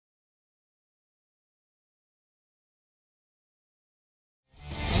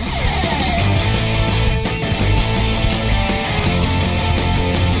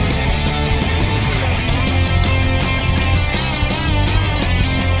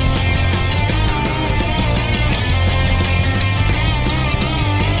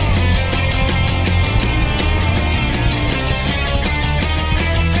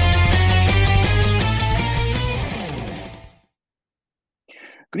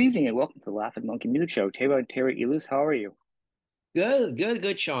Good evening and welcome to the Laughing Monkey Music Show. Tabo and Terry Ilous, how are you? Good, good,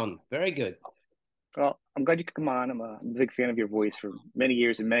 good, Sean. Very good. Well, I'm glad you could come on. I'm a big fan of your voice for many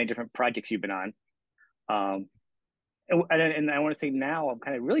years and many different projects you've been on. Um, and I want to say now I'm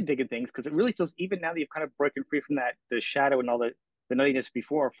kind of really digging things because it really feels even now that you've kind of broken free from the shadow and all the nuttiness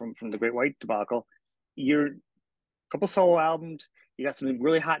before from the Great White debacle. You're a couple solo albums. You got something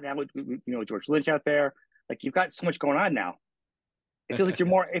really hot now with George Lynch out there. Like you've got so much going on now. It feels like you're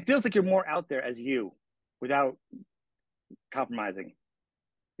more. It feels like you're more out there as you, without compromising.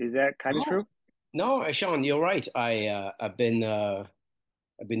 Is that kind of No, true? no, Sean, you're right. I've been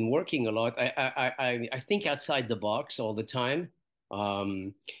working a lot. I think outside the box all the time.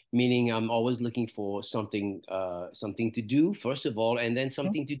 Um, Meaning I'm always looking for something to do first of all, and then Mhm.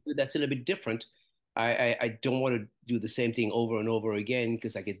 something to do that's a little bit different. I don't want to do the same thing over and over again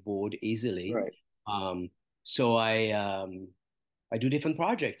because I get bored easily. Right. Um, so I do different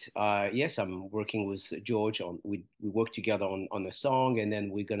projects. Yes, I'm working with George on we work together on a song, and then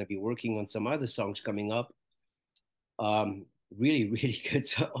we're gonna be working on some other songs coming up. Really, really good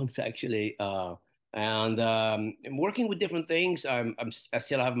songs actually. And I'm working with different things. I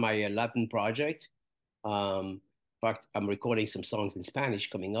still have my Latin project. In fact, I'm recording some songs in Spanish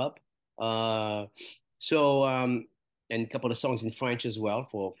coming up. Uh, so and a couple of songs in French as well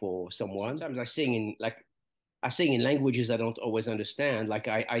for someone. Sometimes I sing in languages I don't always understand.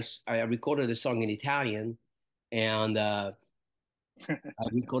 I recorded a song in Italian, and I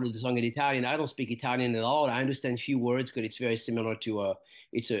recorded the song in Italian. I don't speak Italian at all. I understand few words because it's very similar to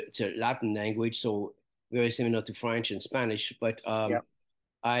it's a Latin language, so very similar to French and Spanish. But Yep.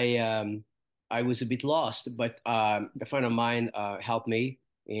 I um, I was a bit lost, but a friend of mine helped me,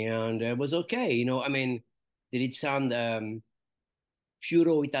 and it was okay. I mean, did it sound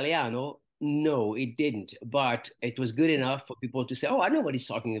Furo Italiano? No, it didn't. But it was good enough for people to say, "Oh, I know what he's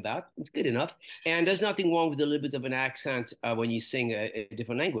talking about." It's good enough, and there's nothing wrong with a little bit of an accent when you sing a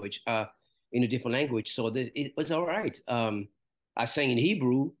different language, in a different language. So it was all right. I sang in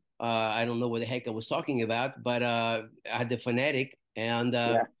Hebrew. I don't know what the heck I was talking about, but I had the phonetic, and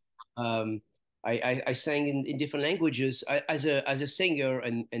Yeah. um, I sang in different languages. As a singer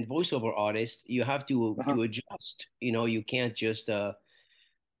and voiceover artist, you have Uh-huh. to adjust. You can't just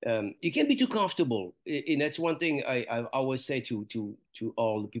you can't be too comfortable, and that's one thing I always say to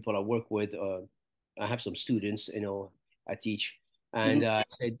all the people I work with. I have some students, I teach, Hmm. and I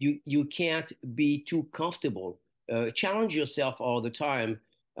said you can't be too comfortable. Challenge yourself all the time,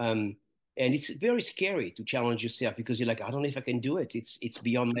 and it's very scary to challenge yourself because you're like, I don't know if I can do it. It's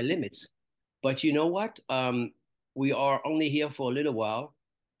beyond my limits. But you know what? We are only here for a little while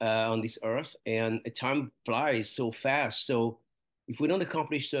on this earth, and time flies so fast. So if we don't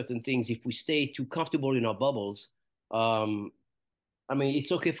accomplish certain things, if we stay too comfortable in our bubbles, um, I mean,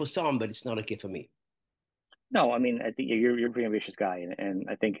 it's okay for some, but it's not okay for me. No, I mean, I think you're a pretty ambitious guy, and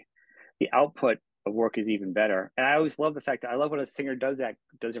I think the output of work is even better. And I always love the fact that I love when a singer does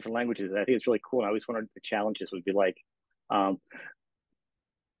different languages. I think it's really cool. And I always wondered what the challenges would be like. Um,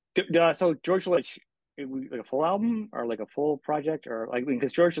 so George Lynch, like a full album or like a full project or like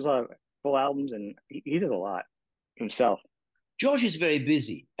because George does a lot of full albums and he does a lot himself. George is very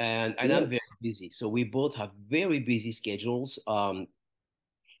busy, and He I'm is. very busy. So we both have very busy schedules.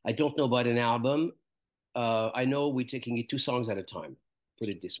 I don't know about an album. I know we're taking it two songs at a time, put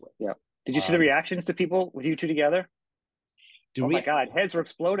it this way. Yeah. Did you see the Um, reactions to people with you two together? the Oh my real, God, heads are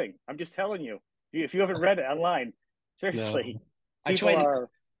exploding. I'm just telling you. If you haven't read it online, no, seriously, I people tried. are.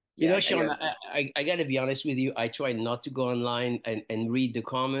 Yeah, Sean, yeah, I got to be honest with you. I try not to go online and read the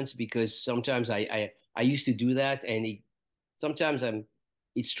comments because sometimes I used to do that, and sometimes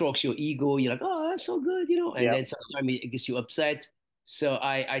it strokes your ego. You're like, oh, that's so good, and yeah. then sometimes it gets you upset. So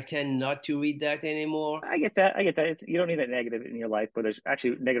I tend not to read that anymore. I get that. I get that. You don't need that negative in your life, but there's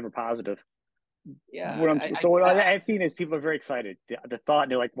actually negative or positive. Yeah, What I've seen is people are very excited. The thought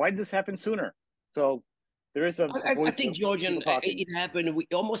they're like, why did this happen sooner? So there is a I voice think of people Georgian, talking. it happened. We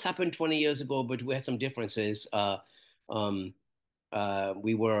almost happened 20 years ago, but we had some differences. Um,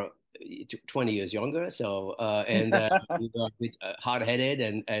 we were 20 years younger, so and we were a bit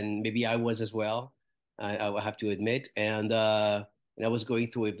hard-headed, and maybe I was as well. I will have to admit, and I was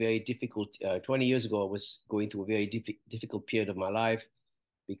going through a very difficult. 20 years ago, I was going through a very difficult period of my life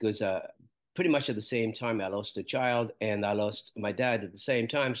because pretty much at the same time I lost a child and I lost my dad at the same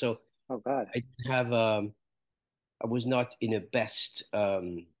time. So Oh God. I didn't have I was not in a best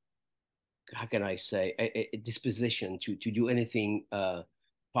how can I say a disposition to do anything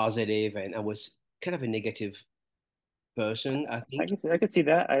positive, and I was kind of a negative person, I think. I could see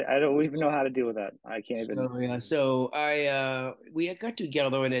that. I don't even know how to deal with that. I can't even. So yeah, so I we got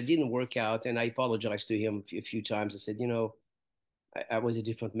together and it didn't work out, and I apologized to him a few times. I said, I was a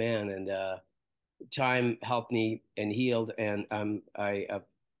different man, and time helped me and healed, and I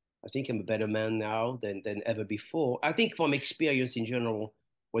think I'm a better man now than ever before. I think from experience in general,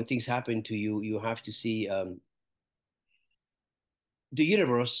 when things happen to you, you have to see the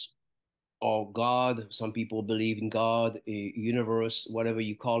universe or God. Some people believe in God, a universe, whatever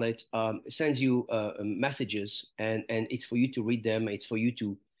you call it, sends you messages, and it's for you to read them. It's for you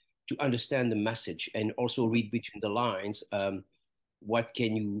to understand the message and also Mhm. read between the lines. What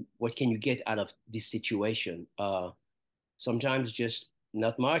can you get out of this situation? Sometimes just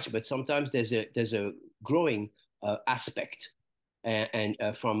not much, but sometimes there's a growing aspect, and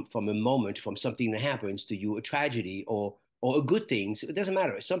from a moment, from something that happens to you, a tragedy or a good thing. So it doesn't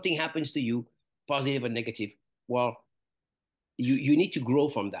matter. If something happens to you, positive or negative, well, you need to grow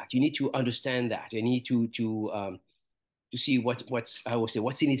from that. You need to understand that. You need to see what's I would say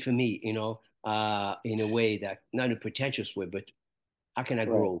what's in it for me. In a way that not in a pretentious way, but how can I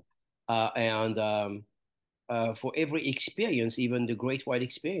Right. grow? And For every experience, even the great white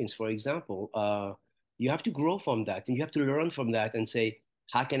experience, for example, you have to grow from that and you have to learn from that and say,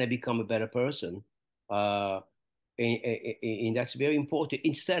 how can I become a better person? Uh, and that's very important.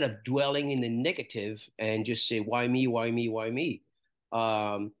 Instead of dwelling in the negative and just say, why me, why me, why me?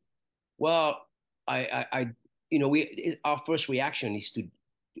 Um, well, our first reaction is to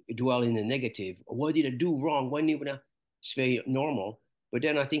dwell in the negative. What did I do wrong? When did I? It's very normal. But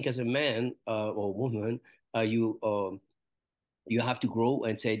then I think as a man or woman, you have to grow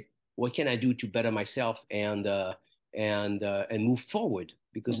and say, what can I do to better myself and move forward?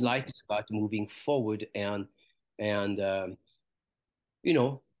 Because Hmm. life is about moving forward and you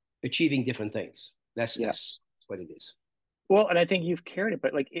know achieving different things. That's Yeah. that's, that's what it is. Well, and I think you've carried it,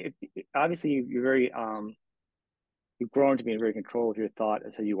 but like obviously you're very you've grown to be in very control of your thought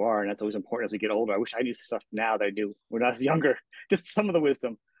as who you are, and that's always important as we get older. I wish I knew stuff now that I knew when I was younger, just some of the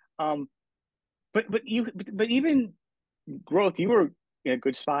wisdom. Um, but even growth, you were in a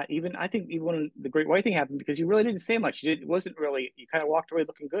good spot. Even I think even when the Great White thing happened, because you really didn't say much. You didn't, it wasn't really. You kind of walked away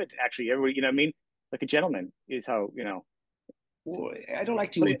looking good. Actually, everybody, you know what I mean? Like a gentleman is how you know. Well, I don't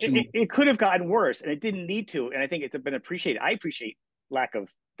like But to it could have gotten worse, and it didn't need to. And I think it's been appreciated. I appreciate lack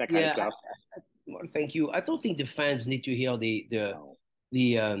of that kind of yeah. stuff. Well, thank you. I don't think the fans need to hear No.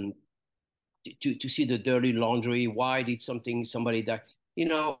 the to see the dirty laundry. Why did somebody that you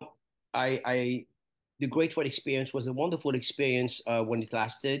know? I the Great White experience was a wonderful experience when it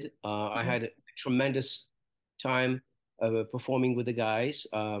lasted. I Hmm. had a tremendous time performing with the guys.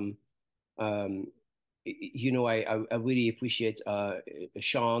 Um, I really appreciate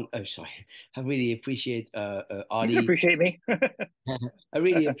Sean. I'm sorry, I really appreciate You can Audie. appreciate me. I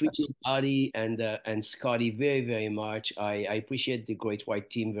really appreciate Adi and Scotty very, very much. I appreciate the Great White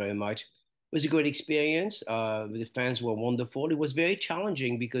team very much. It was a great experience. The fans were wonderful. It was very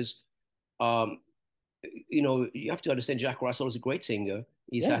challenging because, um, you have to understand Jack Russell is a great singer.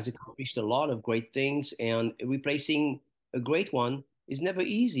 He Yeah. has accomplished a lot of great things, and replacing a great one is never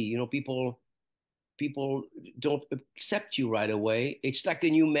easy. People don't accept you right away. It's like a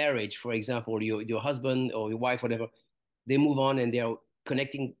new marriage, for example, your husband or your wife, whatever, they move on and they're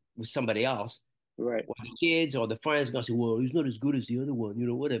connecting with somebody else. Right. Or the kids or the friends gonna say, well, he's not as good as the other one,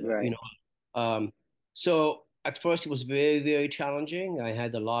 whatever, Right. So at first it was very, very challenging. I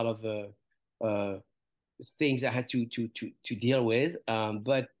had a lot of things I had to deal with.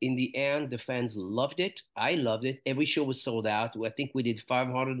 But in the end, the fans loved it. I loved it. Every show was sold out. I think we did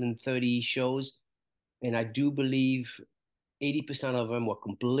 530 shows, and I do believe 80% of them were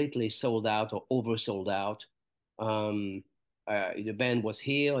completely sold out or oversold out. Um, the band was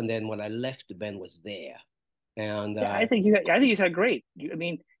here, and then when I left, the band was there. And Yeah, I think you sound great. I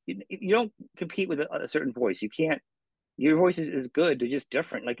mean, you don't compete with a certain voice. You can't. Your voice is good. They're just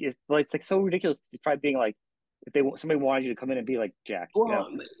different. It's like so ridiculous to try being like if somebody wanted you to come in and be like Jack. You know,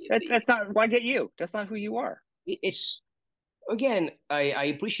 well, that's not why get you. That's not who you are. it's again, I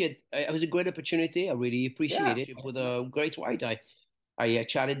appreciate. It was a great opportunity. I really appreciate Yeah. it with a great white. I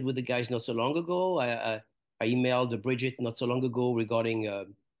chatted with the guys not so long ago. I emailed Bridget not so long ago regarding a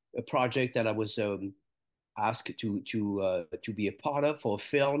project that I was asked to be a part of for a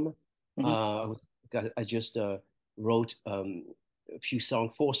film. Hmm. I just wrote a few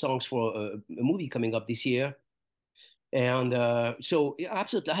songs, 4 songs for a movie coming up this year. And so, yeah,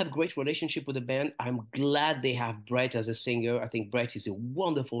 absolutely, I have a great relationship with the band. I'm glad they have Brett as a singer. I think Brett is a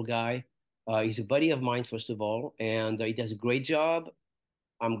wonderful guy. He's a buddy of mine, first of all, and he does a great job.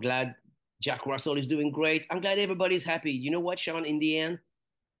 I'm glad Jack Russell is doing great. I'm glad everybody's happy. You know what, Sean? In the end,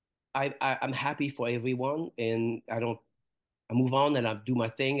 I'm happy for everyone, and I move on and I do my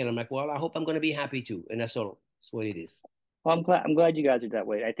thing, and I'm like, well, I hope I'm going to be happy too, and that's all. That's what it is. Well, I'm glad you guys are that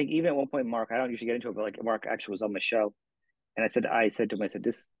way. I think even at one point, Mark, I don't usually get into it, but like Mark actually was on my show, and I said to him, I said,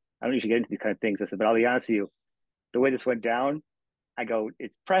 this, I don't usually get into these kind of things. I said, but I'll be honest with you, the way this went down, I go,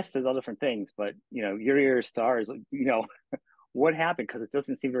 it's pressed as all different things, but your stars, what happened? Because it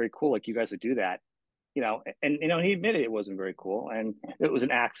doesn't seem very cool. Like you guys would do that, and he admitted it wasn't very cool, and it was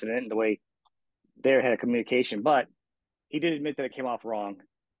an accident, and the way they had a communication, but he did admit that it came off wrong.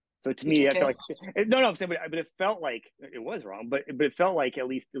 So to It's me, I felt okay. like no, I'm saying, but it felt like it was wrong, but it felt like at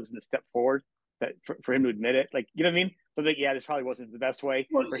least it was a step forward that for him to admit it. Like you know what I mean? But like, yeah, this probably wasn't the best way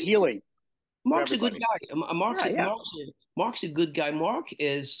Well, for healing for Mark's a good everybody. guy. Yeah, yeah, Mark's a good guy. Mark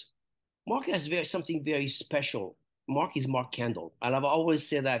has something very special. Mark is Mark Kendall, and I've always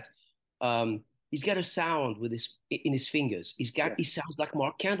said that he's got a sound with his in his fingers. yeah, He sounds like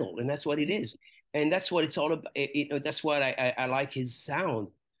Mark Kendall, and that's what it is, and that's what it's all about. That's what I like his sound.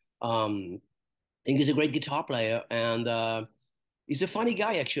 I think he's a great guitar player, and he's a funny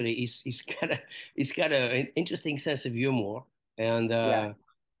guy. Actually, he's got an interesting sense of humor, and yeah,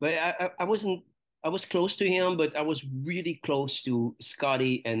 but I wasn't. I was close to him, but I was really close to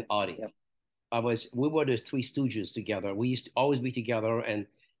Scotty and Audie. yeah, We were the Three Stooges together. We used to always be together,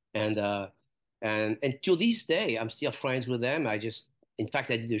 and uh, and till this day, I'm still friends with them. In fact,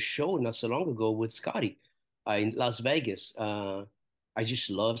 I did a show not so long ago with Scotty in Las Vegas. I just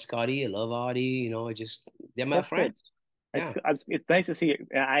love Scotty. I love Audie. They're my that's good. friends. It's Yeah. it's nice to see it.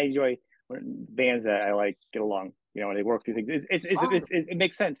 And I enjoy when bands that I like get along. And they work through things. Oh, It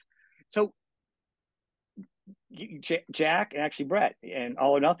makes sense. So Jack and actually Brett and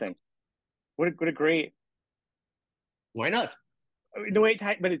All or Nothing. What a great why not? the way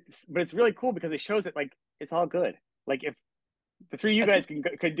but it's really cool because it shows it like it's all good. Like if the three of you I think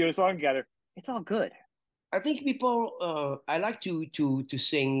guys could do a song together, it's all good. I think people. I like to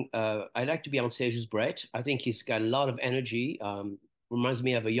sing. I like to be on stage with Brett. I think he's got a lot of energy. Reminds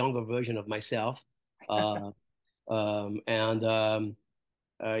me of a younger version of myself. Uh, and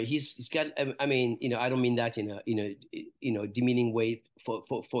he's got. I mean, I don't mean that in a demeaning way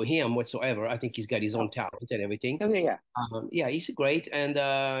for him whatsoever. I think he's got his own Oh, talent and everything. yeah, yeah, Yeah, he's great, and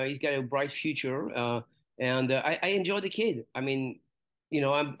he's got a bright future. And I enjoy the kid. I mean,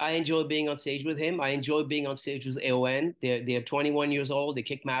 I enjoy being on stage with him. I enjoy being on stage with AON. They're 21 years old. They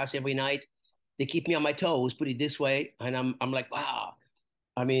kick my ass every night. They keep me on my toes, put it this way, and I'm like, wow.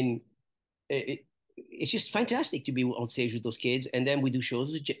 I mean, it's just fantastic to be on stage with those kids. And then we do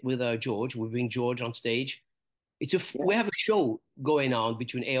shows with George. We bring George on stage. yeah. We have a show going on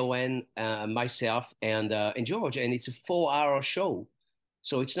between AON, myself, and George, and it's a 4 hour show.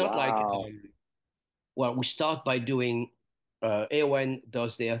 So it's not like Wow. well, we start by doing AON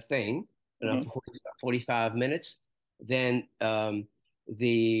does their thing, Hmm. for 45 minutes. Then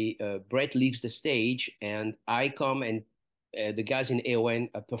the Brett leaves the stage, and I come and the guys in AON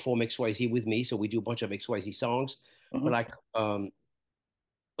perform XYZ with me. So we do a bunch of XYZ songs for Hmm. like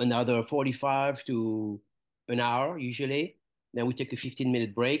another 45 to an hour usually. Then we take a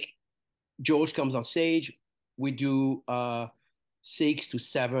 15-minute break. George comes on stage. We do 6 to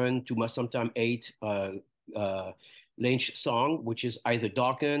 7 to sometimes 8 uh, Lynch song, which is either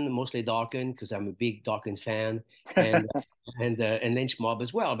Darken, mostly Darken, because I'm a big Darken fan, and and Lynch Mob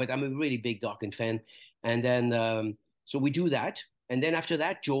as well. But I'm a really big Darken fan. And then so we do that, and then after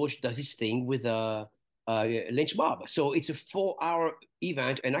that, George does his thing with Lynch Mob. So it's a 4 hour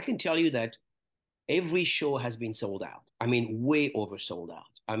event, and I can tell you that every show has been sold out. I mean, way over sold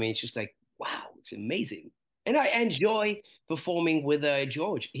out. I mean, it's just like, wow, it's amazing. And I enjoy performing with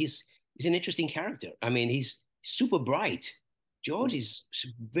George. He's an interesting character. I mean, he's super bright. George is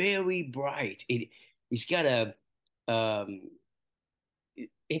very bright. He's got a um,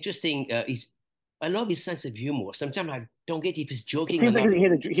 interesting. I love his sense of humor. Sometimes I don't get if he's It joking or seems like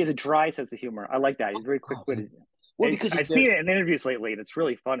not. he has a dry sense of humor. I like that. He's very quick Oh, man. witted. Well, And because I've seen it in interviews lately, and it's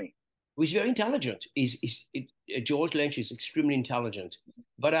really funny. he's very intelligent. George Lynch is extremely intelligent,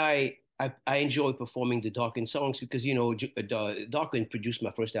 but I enjoy performing the Darkin songs because Darkin produced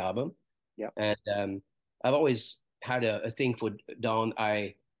my first album, Yeah. and I've always had a thing for Don.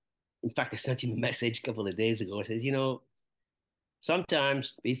 In fact, I sent him a message a couple of days ago. I says,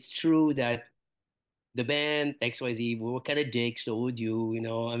 sometimes it's true that the band XYZ we were kind of dicks, so would you,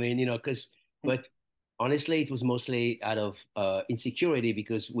 I mean, but honestly, it was mostly out of insecurity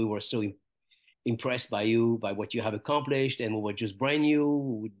because we were so impressed by you, by what you have accomplished, and we were just brand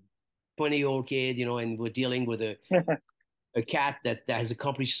new, 20-year-old kid, and we're dealing with a cat that has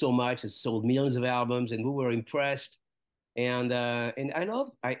accomplished so much, has sold millions of albums, and we were impressed. And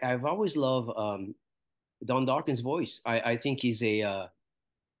I've always loved Don Darkin's voice. I think he's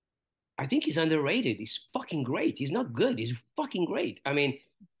underrated. He's fucking great. He's not good. He's fucking great. I mean,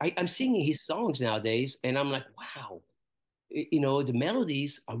 I'm singing his songs nowadays, and I'm like, wow, the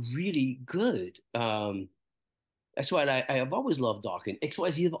melodies are really good. That's why I have always loved Dawkins.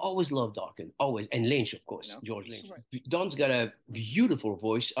 XYZ have always loved Dawkins, always. And Lynch, of You course, know, George Lynch. right, Don's got a beautiful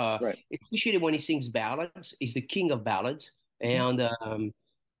voice, right. especially when he sings ballads. He's the king of ballads. Hmm. And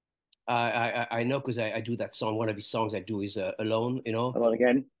I know because I do that song. One of his songs I do is Alone, Hello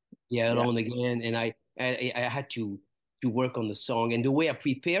again. yeah, Yeah, Alone Again. And I had to work on the song. And the way I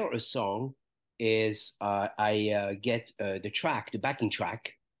prepare a song is I get the backing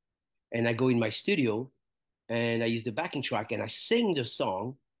track, and I go in my studio and I use the backing track and I sing the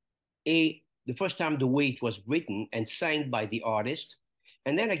song the first time the way it was written and sang by the artist,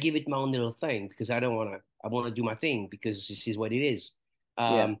 and then I give it my own little thing because I want to do my thing because this is what it is.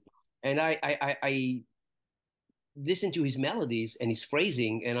 yeah. Um, and I listen to his melodies and his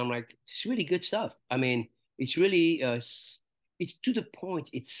phrasing, and I'm like, it's really good stuff. I mean, it's really it's to the point.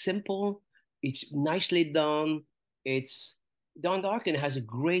 It's simple. It's nicely done. It's Don Darkin has a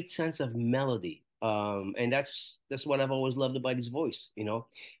great sense of melody, and that's what I've always loved about his voice. You know.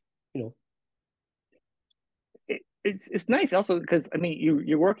 It's nice also because I mean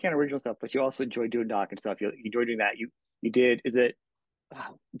you're working on original stuff, but you also enjoy doing doc and stuff. You enjoy doing that. You did is it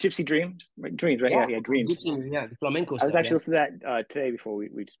Gypsy Dreams? Right? Dreams, right? Yeah, Yeah, yeah, Dreams. yeah, the flamenco I was stuff. actually Yeah. listening to that today before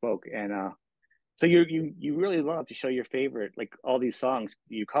we spoke, and so you really love to show your favorite like all these songs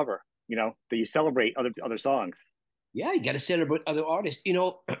you cover. You know that you celebrate other songs. Yeah, you got to celebrate other artists.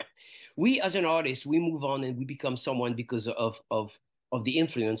 We as an artist, we move on and we become someone because of the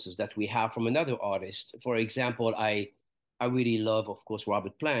influences that we have from another artist. For example, I really love, of course,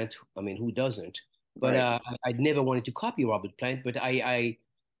 Robert Plant. I mean, who doesn't? But Right. I never wanted to copy Robert Plant, but I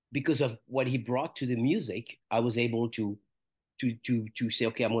because of what he brought to the music, I was able to say,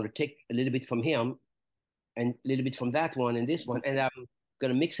 okay, I'm going to take a little bit from him and a little bit from that one and this one, and I'm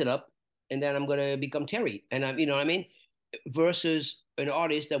gonna mix it up, and then I'm gonna become Terry, and you know what I mean, versus an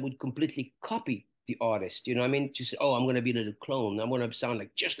artist that would completely copy the artist. You know what I mean? Just oh, I'm gonna be a little clone. I'm gonna sound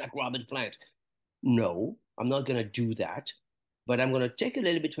like just like Robert Plant. No, I'm not gonna do that, but I'm gonna take a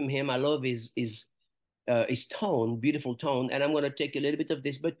little bit from him. I love his tone, beautiful tone, and I'm gonna take a little bit of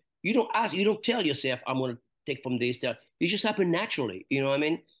this. But you don't tell yourself I'm gonna take from this. That it just happened naturally. You know what I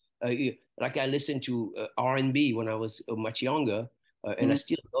mean? Like I listened to R&B when I was much younger, and I Mm-hmm.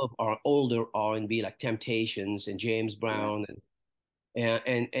 still love our older R&B like Temptations and James Yeah. Brown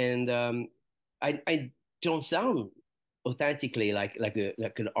and I don't sound authentically like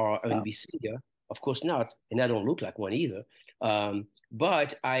an Oh, R&B singer, of course not, and I don't look like one either.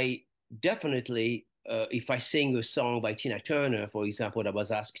 But I definitely, if I sing a song by Tina Turner, for example, I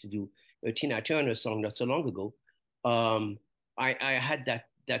was asked to do a Tina Turner song not so long ago. I had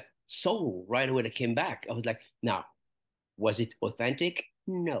that soul right away that came back. I was like, now, was it authentic?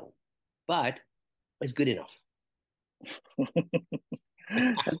 No, but it's good enough.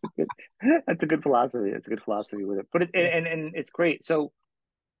 that's a good that's a good philosophy. That's a good philosophy with it. But and it's great. So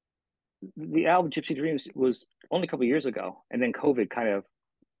the album Gypsy Dreams was only a couple of years ago, and then COVID kind of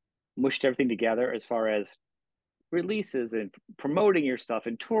mushed everything together as far as releases and promoting your stuff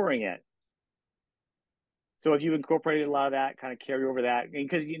and touring it. So if you incorporated a lot of that, kind of carry over that,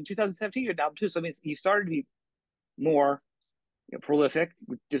 because in 2017 you had an album too, so I mean you started to be more prolific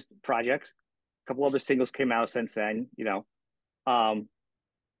with just projects. A couple other singles came out since then. Um,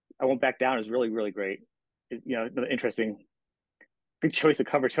 I Won't Back Down is really really great. Interesting, good choice of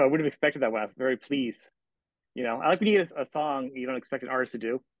cover too. I wouldn't have expected that one. I was very pleased. I like when you get a song you don't expect an artist to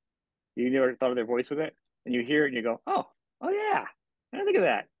do. You never thought of their voice with it, and you hear it and you go, oh yeah, I didn't think of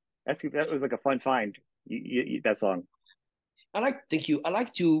that. That was like a fun find. That song. Thank you. I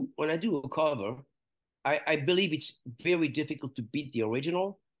like to, when I do a cover, I believe it's very difficult to beat the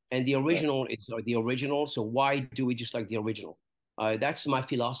original, and the Right. original is the original. So why do it just like the original? That's my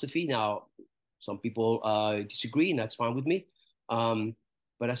philosophy. Now, some people disagree, and that's fine with me. Um,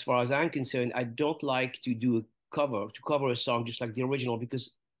 but as far as I'm concerned, I don't like to cover a song just like the original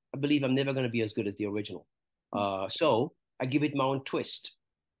because I believe I'm never going to be as good as the original. So I give it my own twist.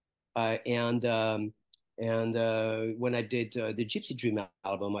 And when I did the Gypsy Dream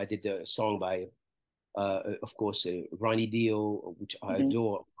album, I did a song by of course, Ronnie Dio, which I Mm-hmm.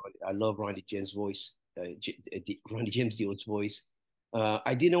 adore. I love Ronnie James' voice, Ronnie James Dio's voice.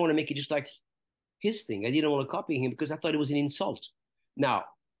 I didn't want to make it just like his thing. I didn't want to copy him because I thought it was an insult. Now,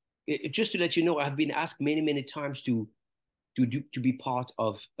 just to let you know, I've been asked many, many times to to be part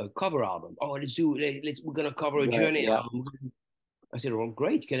of a cover album. Oh, let's we're gonna cover a Right. Journey Yeah. album. I said, well,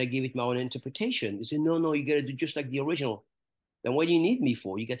 great. Can I give it my own interpretation? He said, no, no, you gotta do just like the original. Then what do you need me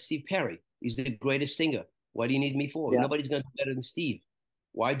for? You got Steve Perry. He's the greatest singer. What do you need me for? Yeah. Nobody's gonna do better than Steve.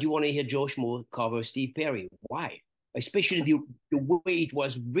 Why do you want to hear Josh Moore cover Steve Perry? Why? Especially the way it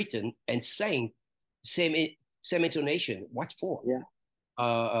was written and sang, same same intonation. What for?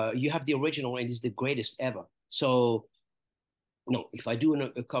 Yeah. You have the original and it's the greatest ever. So no, if I do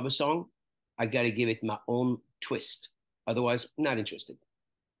a cover song, I got to give it my own twist. Otherwise, not interested.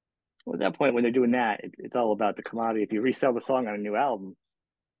 Well, at that point, when they're doing that, it's all about the commodity. If you resell the song on a new album,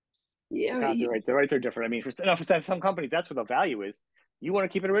 the Yeah, copyright, the rights are different. I mean, for no, for some companies, that's what the value is. You want to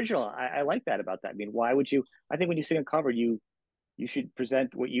keep it original. I like that about that. I mean, why would you? I think when you sing a cover, you should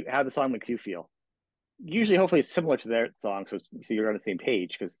present what you how the song makes you feel. Usually, hopefully, it's similar to their song, so you're on the same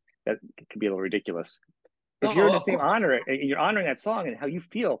page because that can be a little ridiculous. But no, if you're in the of same course. honor and you're honoring that song and how you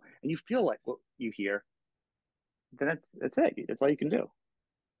feel, and you feel like what you hear, then that's it. That's all you can do.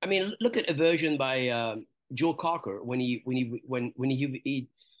 I mean, look at a version by Joe Cocker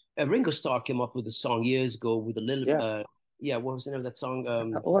Ringo Starr came up with a song years ago with a little Yeah. yeah, what was the name of that song?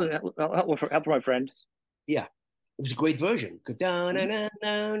 Help for my friends. Yeah, it was a great version. Go down, Mhm. down,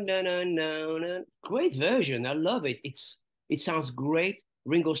 down, down, down, down, down. Great version. I love it. It sounds great.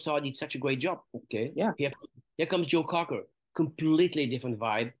 Ringo Starr did such a great job. Okay, Yeah. here comes Joe Cocker. Completely different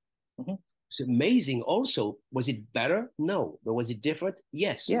vibe. Hmm. It's amazing. Also, was it better? No. But was it different?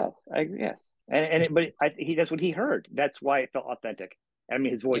 Yes. Yes. Yes. But he that's what he heard. That's why it felt authentic. I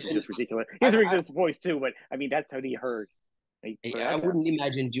mean, his voice is And just ridiculous. He has a I, ridiculous voice too, but I mean, that's how he heard. He put it I out there. wouldn't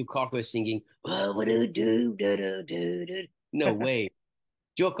imagine Joe Cocker singing, "Oh, what do do do do do do." No way.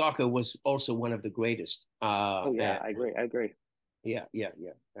 Joe Cocker was also one of the greatest. Oh yeah, And I agree. I agree. yeah, yeah,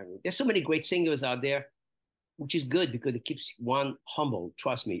 yeah. I mean, there's so many great singers out there, which is good because it keeps one humble.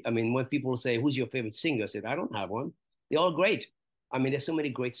 Trust me. I mean, when people say, "Who's your favorite singer?" I said, "I don't have one. They're all great." I mean, there's so many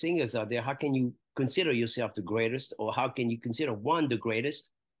great singers out there. How can you consider yourself the greatest, or how can you consider one the greatest?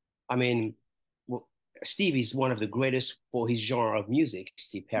 I mean, well, Steve is one of the greatest for his genre of music.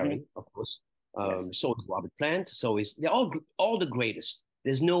 Steve Hmm. Perry, of course. Yes. So is Robert Plant. So is they're all the greatest.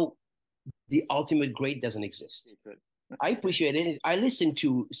 There's no the ultimate great doesn't exist. It's a, I appreciate it. I listen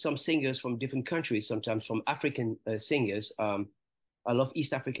to some singers from different countries, sometimes from African singers. I love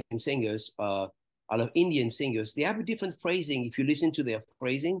East African singers. I love Indian singers. They have a different phrasing. If you listen to their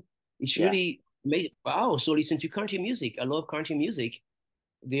phrasing, it's yeah. really made. I also listen to country music. I love country music.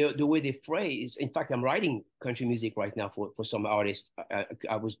 The way they phrase. In fact, I'm writing country music right now for some artists.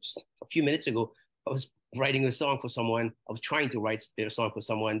 I was just, a few minutes ago. I was writing a song for someone. I was trying to write their song for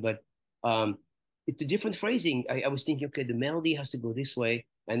someone, but um, it's a different phrasing. I was thinking, okay, the melody has to go this way,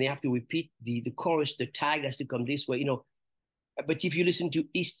 and they have to repeat the chorus. The tag has to come this way. But if you listen to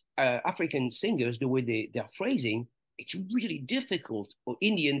East African singers, the way they're phrasing, it's really difficult. Or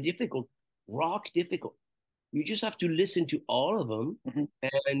Indian difficult, rock difficult. You just have to listen to all of them Hmm.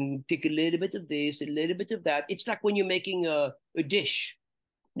 and take a little bit of this, a little bit of that. It's like when you're making a dish,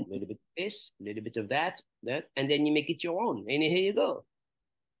 a little bit of this, a little bit of that, and then you make it your own. And here you go.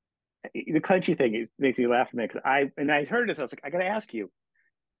 The country thing it makes me laugh because I heard this. I was like, I got to ask you,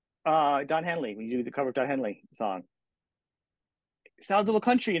 Don Henley, when you do the cover of Don Henley song, it sounds a little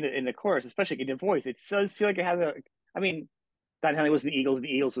country in the chorus, especially in your voice. It does feel like it has a. I mean, Don Henley was the Eagles. The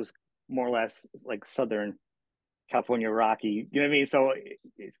Eagles was more or less like Southern California Rocky. You know what I mean? So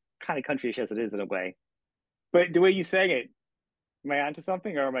it's kind of countryish as it is in a way. But the way you sang it, am I onto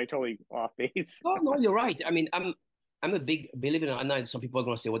something or am I totally off base? Oh no, you're right. I mean, I'm a big believe it or not. Some people are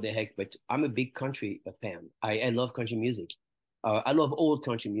gonna say what the heck, but I'm a big country fan. I love country music. I love old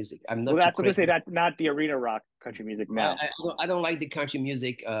country music. I'm Well, not too that's what I'm gonna say. crazy. That not the arena rock country music now. I don't like the country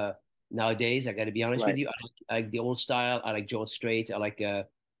music nowadays. I got to be honest with Right. you. I like the old style. I like George Strait. I like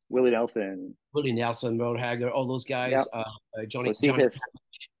Willie Nelson. Willie Nelson, Merle Haggard, all those guys. Yeah. Johnny, Josephus.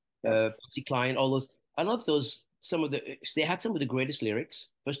 Yeah. Patsy Cline, all those. I love those. Some of the they had some of the greatest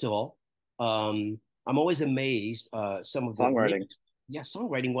lyrics. First of all, I'm always amazed. Some of the Songwriting. yeah,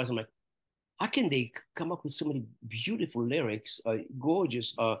 songwriting was. I'm like, how can they come up with so many beautiful lyrics,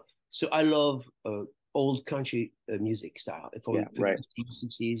 gorgeous? So I love old country music style Yeah. from Right. 50s,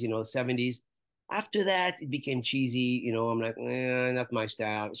 60s, 70s. After that, it became cheesy. I'm like, not my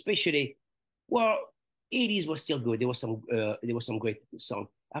style. Especially, well, 80s was still good. There was some great song.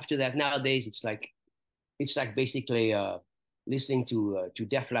 After that, nowadays it's like basically listening to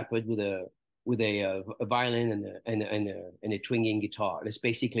Def Leppard with a violin and a twinging guitar. That's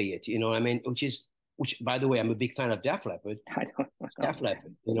basically it. You know what I mean? Which by the way, I'm a big fan of Def Leppard. I don't know. Def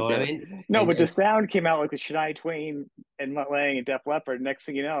Leppard. You know what I Okay. mean? No, And but the and sound came out like the Shania Twain and Mutt Lange and Def Leppard. Next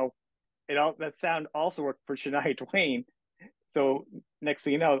thing you know, it all that sound also worked for Shania Twain. So next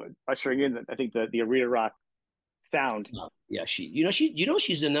thing you know, ushering in, I think the arena rock sound. Yeah,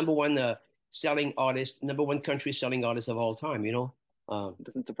 she's the number one selling artist, number one country selling artist of all time. Uh,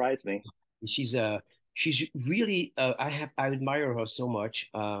 Doesn't surprise me. she's uh she's really I admire her so much.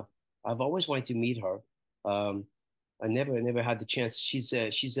 I've always wanted to meet her. Um, I never had the chance. She's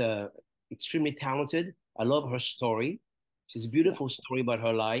extremely talented. I love her story. She's a Yeah, beautiful story about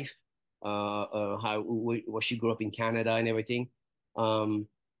her life, how where she grew up in Canada and everything. Um,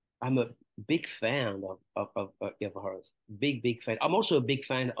 I'm a big fan of hers. Big fan. I'm also a big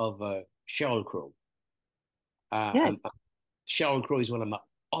fan of Sheryl Crow. Uh, yeah, I'm, Sheryl Crow is one of my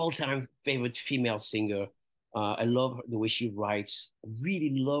all-time favorite female singer. I love the way she writes. I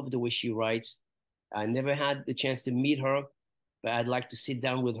really love the way she writes. I never had the chance to meet her, but I'd like to sit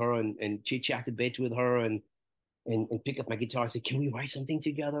down with her and chit chat a bit with her and pick up my guitar and say, "Can we write something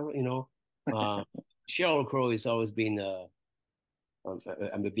together?" Uh, Sheryl Crow has always been.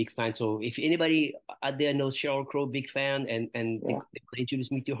 I'm a big fan. So if anybody out there knows Sheryl Crow, big fan, and they yeah. want to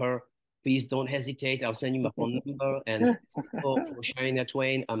introduce me to her, please don't hesitate. I'll send you my phone number. And for Shania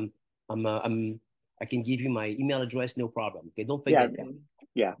Twain, I can give you my email address, no problem. Okay, don't Yeah, forget that.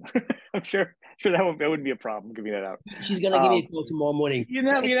 yeah. I'm sure that wouldn't be a problem giving that out. She's gonna give me a Um, call tomorrow morning. you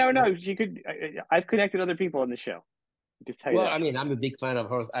Hey, never know. She could. I've connected other people on the show. Just tell you well, that. I mean, I'm a big fan of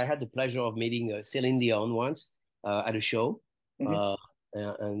hers. I had the pleasure of meeting Celine Dion once at a show, Hmm. uh,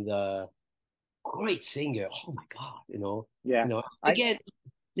 and great singer. Oh my God, Yeah, I Again,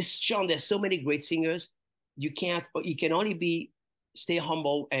 this Sean, there's so many great singers. You can only stay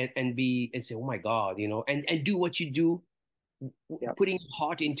humble and say, oh my God, and do what you do, yeah. putting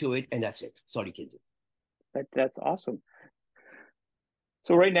heart into it, and that's it. That's all you can do. That's awesome.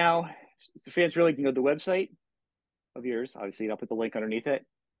 So right now, the fans really can go to the website of yours. Obviously, I'll put the link underneath it.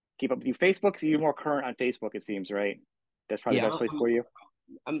 Keep up with you. Facebook, so you're more current on Facebook, it seems, right? That's probably the Yeah, best place for you.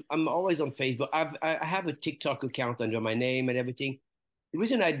 I'm always on Facebook. I have a TikTok account under my name and everything. The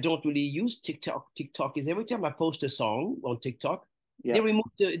reason I don't really use TikTok is every time I post a song on TikTok, Yeah, they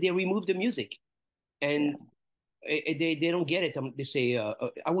remove the music, yeah, and they don't get it. They say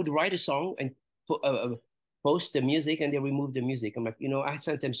I would write a song and post the music, and they remove the music. I'm like, I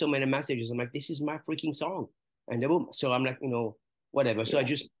sent them so many messages. I'm like, this is my freaking song, and they boom. So I'm like, whatever. So I yeah.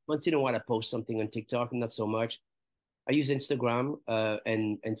 just once in a while I post something on TikTok, not so much. I use Instagram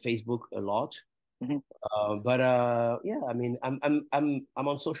and Facebook a lot. Hmm. But yeah, I mean, I'm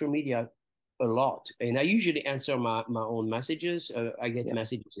on social media a lot, and I usually answer my own messages. I get Yeah,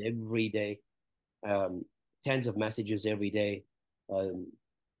 messages every day, um, tens of messages every day, um,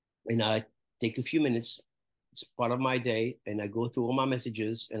 and I take a few minutes. It's part of my day, and I go through all my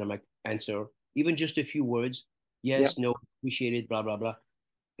messages, and I'm like answer even just a few words, yeah, yes, no, appreciate it, blah blah blah,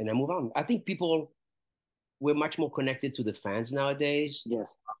 and I move on. I think people we're much more connected to the fans nowadays. yes,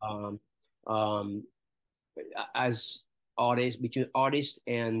 Um, um, as artists between artists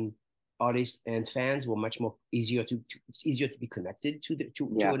and fans were much more it's easier to be connected to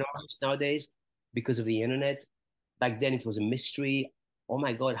yeah. an artist nowadays because of the internet. Back then it was a mystery. Oh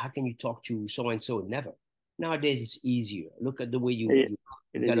my God, how can you talk to so and so? Never. Nowadays it's easier. Look at the way you It, you,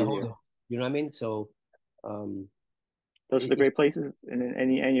 it you is got a hold easier. of. You know what I mean? So um, Those are the it's great places,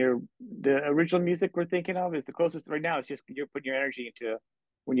 and your the original music we're thinking of is the closest right now. It's just you're putting your energy into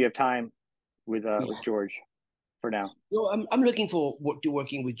when you have time with yeah. George for now. No, I'm looking forward to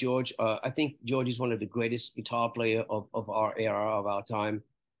working with George. I think George is one of the greatest guitar player of our era, of our time,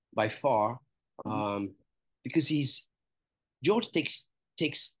 by far. Hmm. Um, because George takes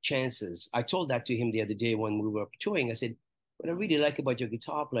chances. I told that to him the other day when we were touring. I said, what I really like about your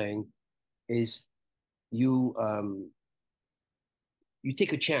guitar playing is you you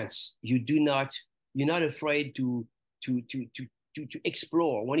take a chance. You're not afraid to to to to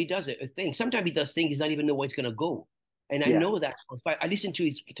explore. When he does a thing, sometimes he does things he's not even know where it's gonna go. And I Yeah, know that for a fact. I listen to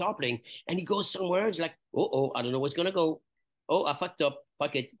his guitar playing, and he goes somewhere. It's like, I don't know what's gonna go. Oh, I fucked up.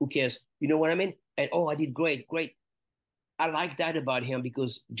 Fuck it. Who cares? You know what I mean? And oh, I did great, great. I like that about him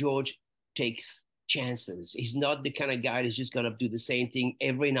because George takes chances. He's not the kind of guy that's just gonna do the same thing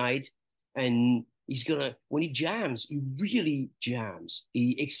every night. And he's gonna when he jams, he really jams.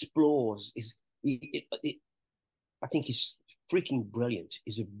 He explores. I think he's freaking brilliant.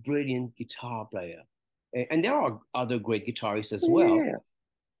 He's a brilliant guitar player. And there are other great guitarists as well. yeah.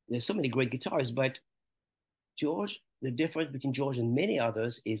 There's so many great guitarists, but George, the difference between George and many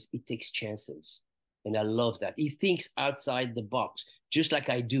others is he takes chances. And I love that. He thinks outside the box, just like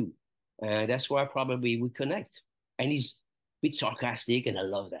I do. And that's why probably we connect. And he's a bit sarcastic, and I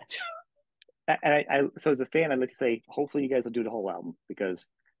love that. so as a fan, I'd like to say, hopefully you guys will do the whole album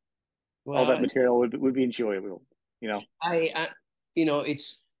because all that Well, material would be enjoyable, you know. I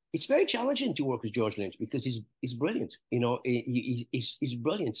it's very challenging to work with George Lynch because he's brilliant. He's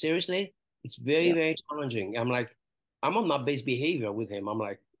brilliant. Seriously, it's very Yeah. very challenging. I'm on my best behavior with him. I'm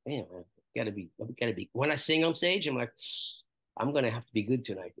like, man, gotta be. When I sing on stage, I'm like, I'm gonna have to be good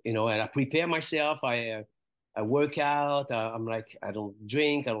tonight. And I prepare myself. I work out. I'm like, I don't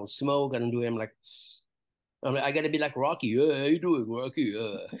drink. I don't smoke. I don't do it. I gotta be like Rocky. Yeah, how you doing, Rocky?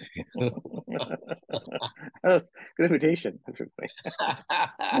 That's good invitation.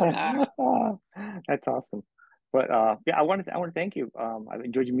 That's awesome. But yeah, I want to thank you. I've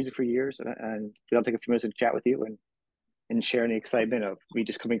enjoyed your music for years, and I'll take a few minutes to chat with you and sharing the excitement of me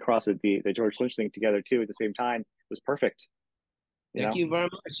just coming across the George Lynch thing together too at the same time. It was perfect, you Thank know. you very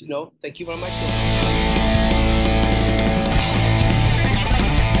much. Thank you very much.